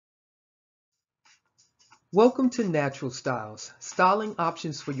Welcome to Natural Styles, styling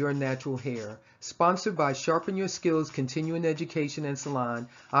options for your natural hair. Sponsored by Sharpen Your Skills Continuing Education and Salon.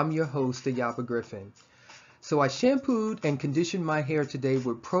 I'm your host, Ayaba Griffin. So I shampooed and conditioned my hair today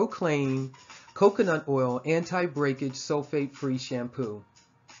with Proclaim Coconut Oil Anti-Breakage Sulfate-Free Shampoo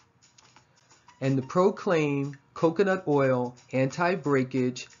and the Proclaim Coconut Oil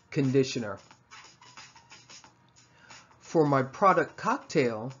Anti-Breakage Conditioner. For my product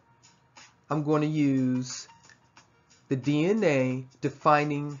cocktail, I'm going to use the DNA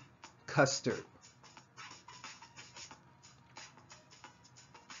Defining Custard.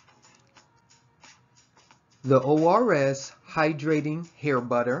 The ORS Hydrating Hair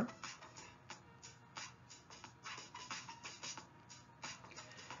Butter.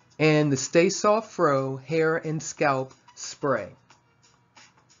 And the Stay Soft Fro Hair and Scalp Spray.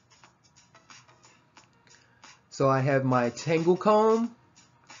 So I have my Tangle Comb,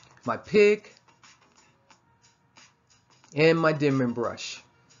 my pick, and my dimming brush.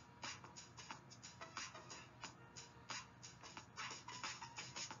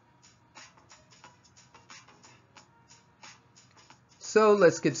 So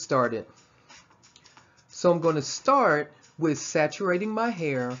let's get started. So I'm going to start with saturating my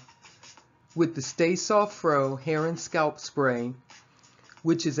hair with the Stay Soft Fro Hair and Scalp Spray,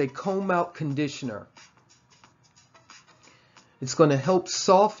 which is a comb out conditioner. It's going to help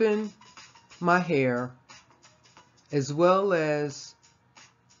soften my hair as well as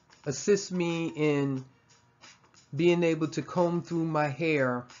assist me in being able to comb through my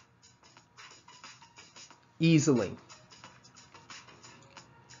hair easily.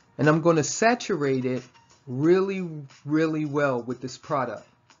 And I'm going to saturate it really well with this product.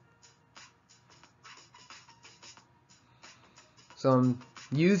 So I'm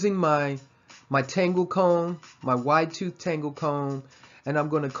using my tangle comb, my wide tooth tangle comb, and I'm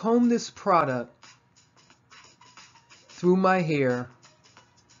going to comb this product through my hair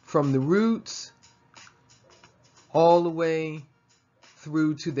from the roots all the way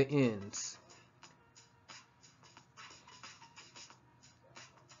through to the ends.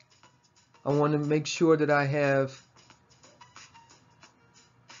 I want to make sure that I have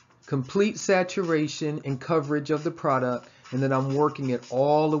complete saturation and coverage of the product, and that I'm working it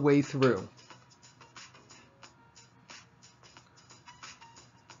all the way through.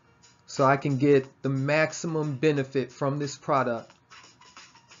 So I can get the maximum benefit from this product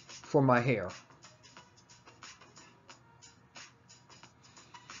for my hair.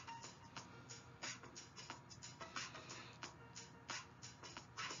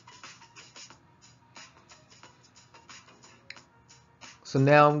 So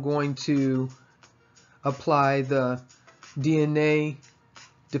now I'm going to apply the DNA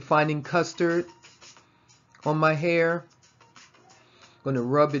Defining Custard on my hair. I'm going to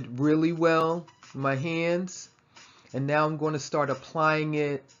rub it really well in my hands, and now I'm going to start applying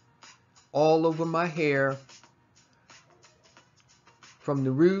it all over my hair from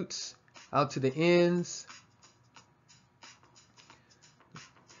the roots out to the ends,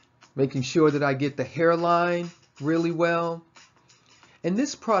 making sure that I get the hairline really well. And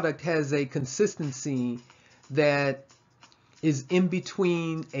this product has a consistency that is in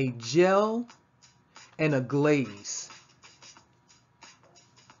between a gel and a glaze.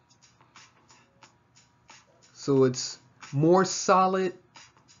 So it's more solid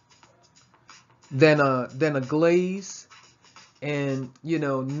than a glaze, and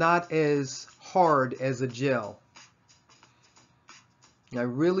not as hard as a gel. I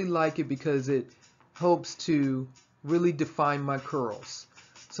really like it because it helps to really define my curls.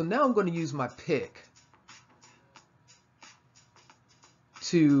 So now I'm going to use my pick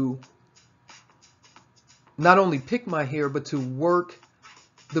to not only pick my hair, but to work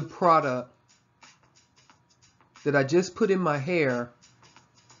the product that I just put in my hair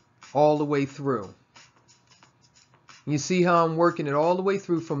all the way through. You see how I'm working it all the way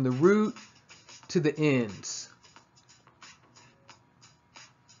through from the root to the ends.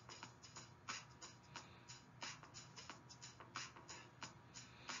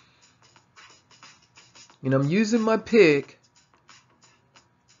 And I'm using my pick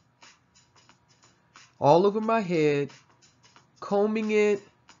all over my head, combing it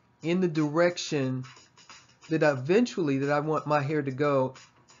in the direction that I want my hair to go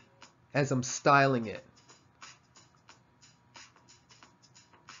as I'm styling it.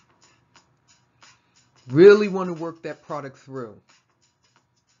 Really want to work that product through.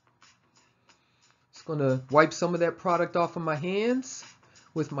 Just going to wipe some of that product off of my hands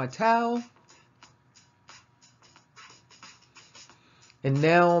with my towel. And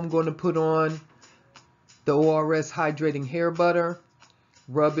now I'm going to put on the ORS Hydrating Hair Butter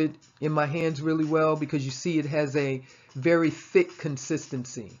rub it in my hands really well because you see it has a very thick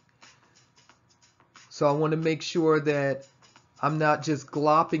consistency. So I want to make sure that I'm not just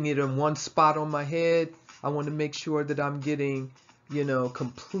glopping it in one spot on my head. I want to make sure that I'm getting,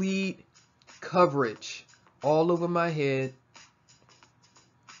 complete coverage all over my head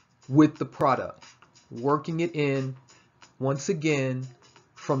with the product. Working it in, once again,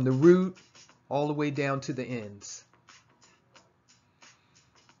 from the root all the way down to the ends.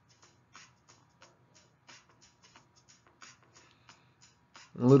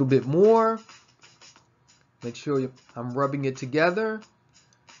 A little bit more. Make sure I'm rubbing it together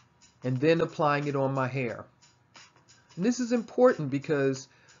and then applying it on my hair. And this is important because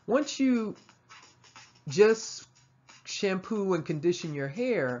once you just shampoo and condition your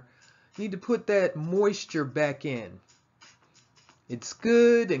hair, you need to put that moisture back in. It's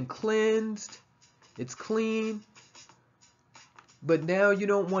good and cleansed, it's clean, but now you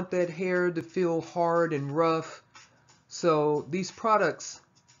don't want that hair to feel hard and rough. So these products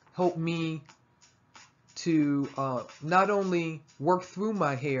help me to not only work through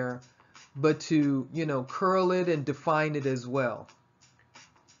my hair, but to, curl it and define it as well.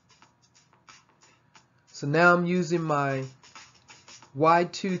 So now I'm using my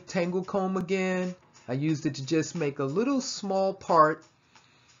wide tooth tangle comb again. I used it to just make a little small part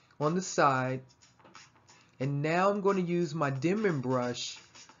on the side. And now I'm going to use my dimming brush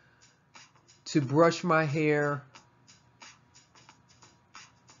to brush my hair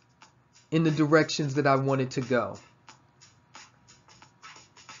in the directions that I want it to go.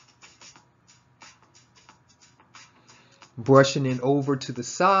 Brushing it over to the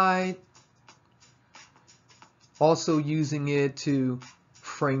side. Also using it to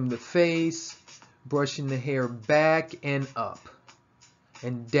frame the face. Brushing the hair back and up.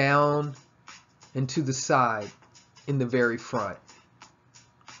 And down and to the side in the very front.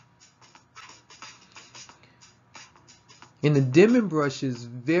 And the dimming brush is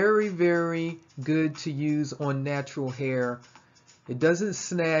very, very good to use on natural hair. It doesn't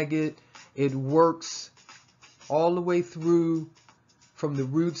snag it. It works all the way through from the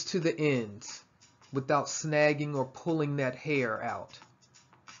roots to the ends without snagging or pulling that hair out.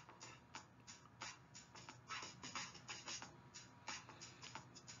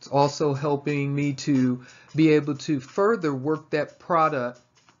 It's also helping me to be able to further work that product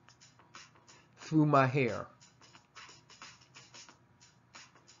through my hair.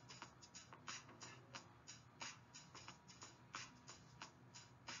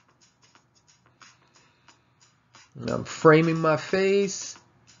 And I'm framing my face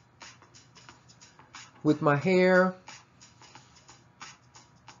with my hair.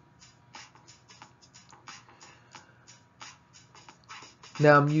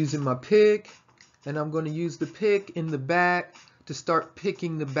 Now I'm using my pick, and I'm going to use the pick in the back to start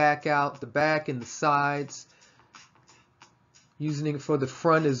picking the back out, the back and the sides. Using it for the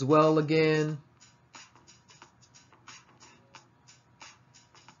front as well again.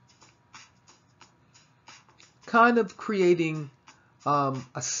 Kind of creating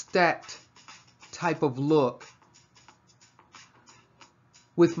a stacked type of look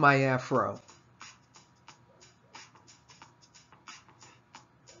with my afro.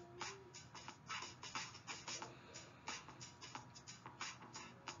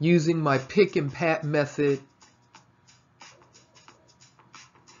 Using my pick and pat method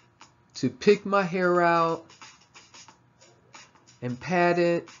to pick my hair out and pat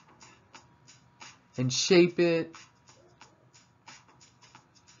it and shape it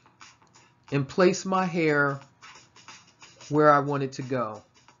and place my hair where I want it to go.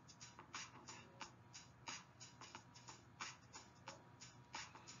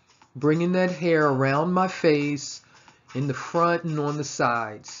 Bringing that hair around my face in the front and on the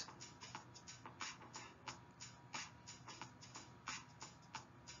sides.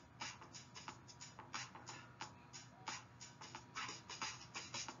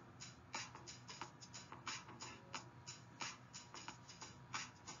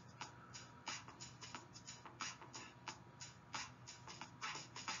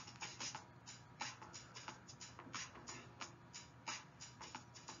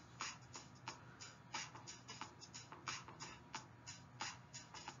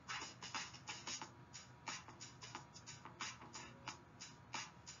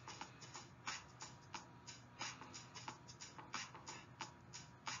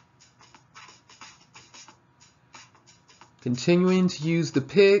 Continuing to use the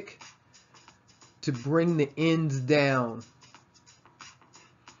pick to bring the ends down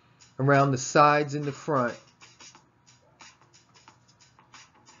around the sides and the front.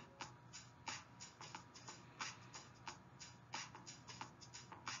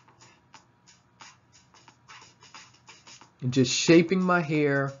 and just shaping my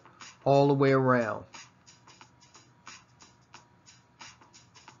hair all the way around.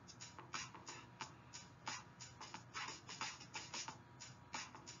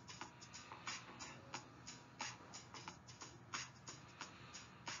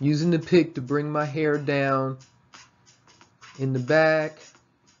 Using the pick to bring my hair down in the back,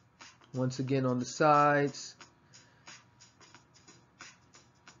 once again on the sides.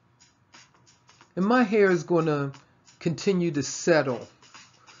 And my hair is going to continue to settle.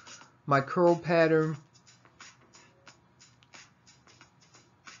 My curl pattern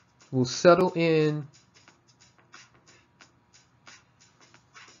will settle in.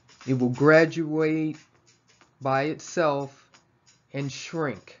 It will graduate by itself and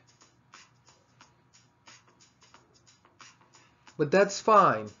shrink. But that's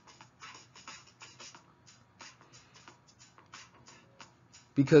fine,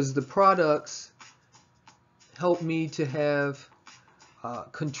 because the products help me to have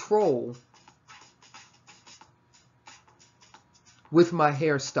control with my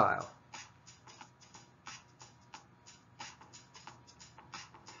hairstyle.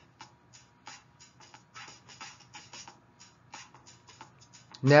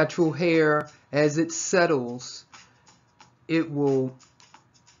 Natural hair, as it settles, it will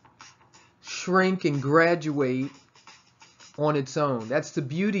shrink and graduate on its own. That's the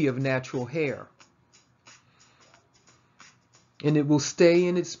beauty of natural hair. And it will stay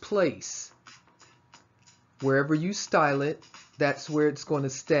in its place. Wherever you style it, that's where it's going to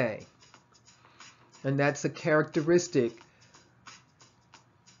stay. And that's a characteristic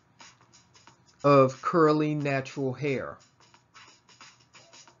of curly natural hair.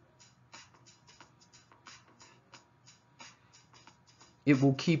 It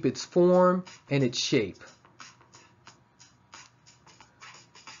will keep its form and its shape.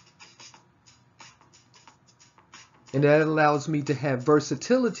 And that allows me to have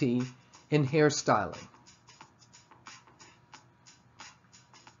versatility in hairstyling.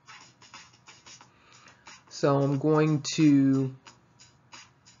 So I'm going to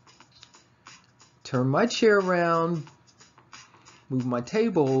turn my chair around, move my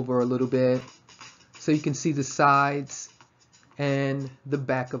table over a little bit so you can see the sides and the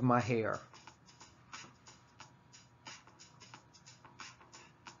back of my hair.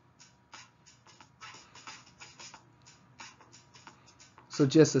 So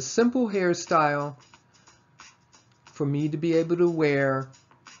just a simple hairstyle for me to be able to wear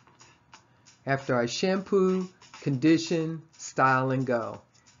after I shampoo, condition, style, and go.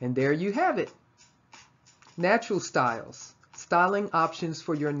 And there you have it. Natural styles, styling options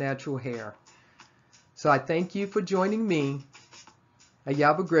for your natural hair. So I thank you for joining me,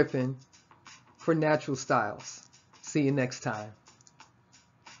 Ayaba Griffin, for Natural Styles. See you next time.